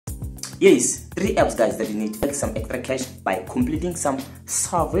Yes, 3 apps guys that you need to make some extra cash by completing some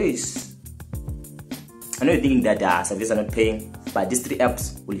surveys. I know you're thinking that surveys are not paying, but these 3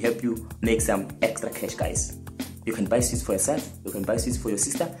 apps will help you make some extra cash guys. You can buy sweets for yourself, you can buy sweets for your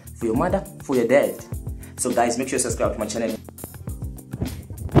sister, for your mother, for your dad. So guys, make sure you subscribe to my channel.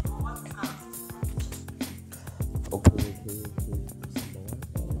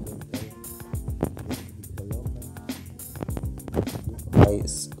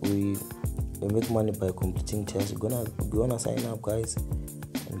 Guys, we make money by completing tests. We're gonna sign up guys,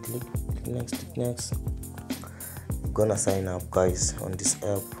 and click next. We're gonna sign up guys on this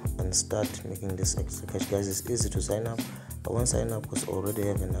app and start making this extra cash guys. It's easy to sign up. I won't sign up because I already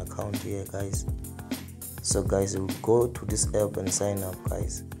have an account here guys. So guys, we'll go to this app and sign up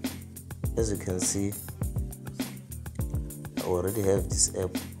guys. As you can see, I already have this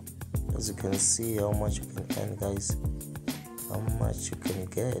app. As you can see how much you can earn guys, how much you can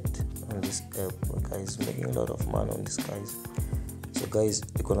get on this app guys. Making a lot of money on this guys. So guys,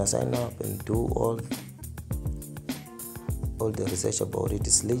 you're gonna sign up and do all the research about it.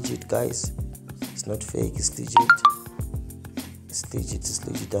 It's legit guys, it's not fake, it's legit.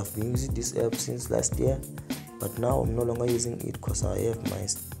 I've been using this app since last year, but now I'm no longer using it because I have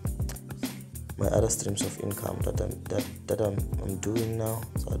my other streams of income that I'm doing now.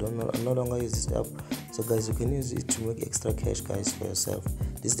 So I'm no longer use this app. So guys, you can use it to make extra cash guys for yourself.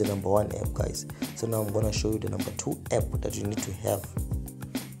 This is the number 1 app guys. So now I'm gonna show you the number 2 app that you need to have.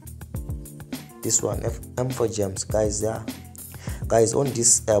 This one, M for Gems guys. Yeah guys, on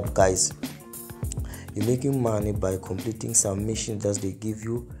this app guys, you're making money by completing some missions that they give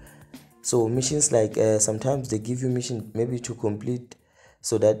you. So missions like sometimes they give you mission maybe to complete,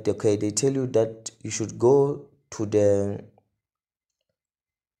 so that they tell you that you should go to the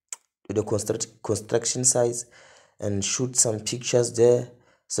construction sites and shoot some pictures there,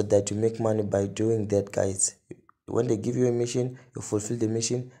 so that you make money by doing that guys. When they give you a mission, you fulfill the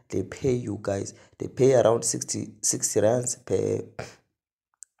mission, they pay you guys. They pay around 60 rands per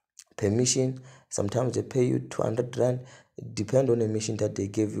mission. Sometimes they pay you 200 rand. It depends on the mission that they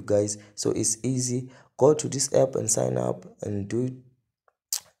give you guys. So it's easy. Go to this app and sign up and do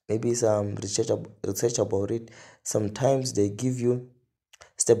maybe some research about it. Sometimes they give you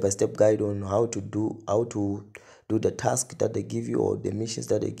step-by-step guide on how to do the task that they give you, or the missions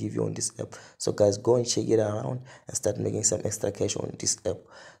that they give you on this app. So guys, go and check it around and start making some extra cash on this app.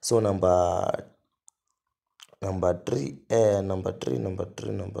 So number 3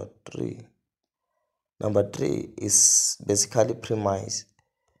 is basically premise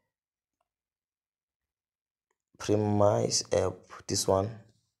app, this one.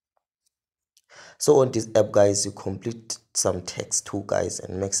 So on this app guys, you complete some text too guys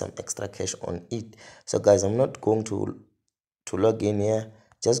and make some extra cash on it. So guys, I'm not going to log in here.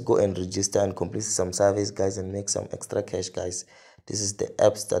 Just go and register and complete some surveys guys and make some extra cash guys. This is the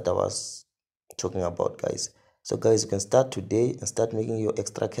apps that I was talking about guys. So guys, you can start today and start making your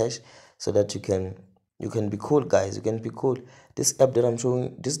extra cash, so that you can be cool guys. You can be cool. This app that I'm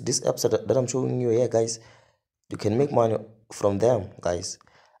showing, these apps that I'm showing you here guys, you can make money from them guys.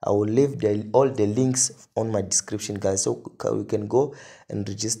 I will leave all the links on my description guys, so you can go and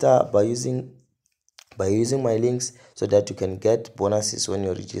register by using my links, so that you can get bonuses when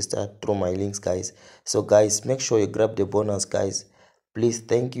you register through my links guys. So guys, make sure you grab the bonus guys. Please,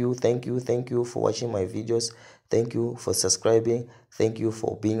 thank you for watching my videos. Thank you for subscribing. Thank you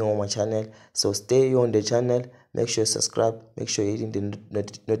for being on my channel. So stay on the channel. Make sure you subscribe. Make sure you're hitting the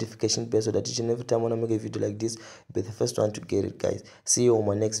notification bell, so that each and every time when I make a video like this, you'll be the first one to get it guys. See you on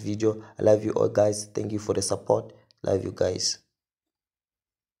my next video. I love you all guys. Thank you for the support. Love you guys.